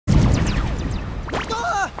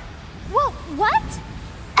What?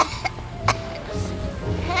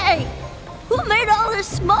 Hey, who made all this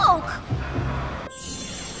smoke?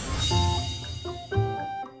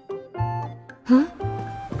 Huh?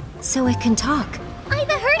 So it can talk. I've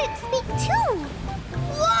heard it speak too.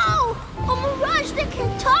 Whoa! A mirage that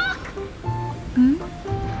can talk?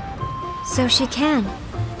 So she can.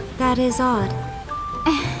 That is odd.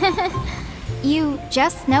 You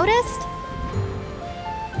just noticed?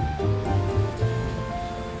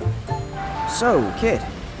 So, kid,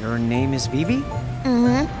 your name is Vivi?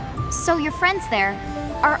 So your friends there,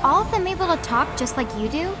 are all of them able to talk just like you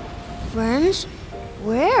do? Friends?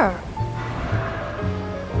 Where?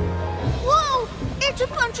 Whoa! It's a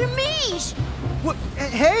bunch of me's! What?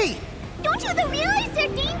 Hey! Don't you realize they're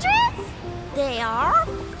dangerous? They are?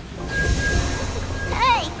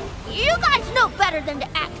 Hey! You guys know better than to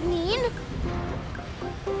act mean!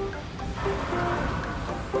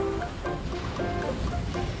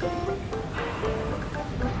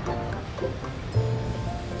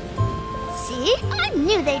 See? I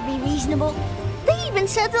knew they'd be reasonable. They even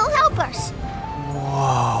said they'll help us.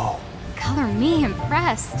 Whoa. Color me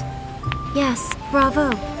impressed. Yes, bravo.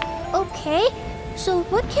 Okay, so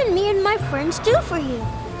what can me and my friends do for you?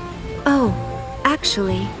 Oh,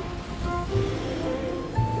 actually...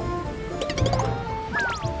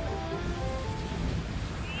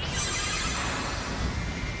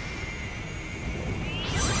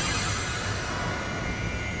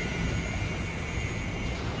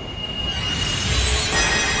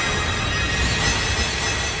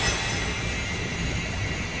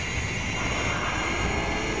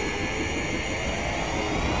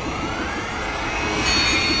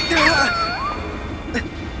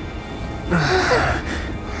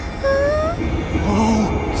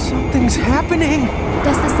 Oh, something's happening!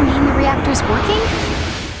 Does this mean the reactor's working?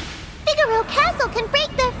 Figaro Castle can break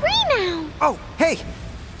the free now! Oh, hey!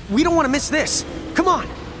 We don't want to miss this! Come on!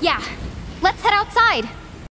 Yeah, let's head outside.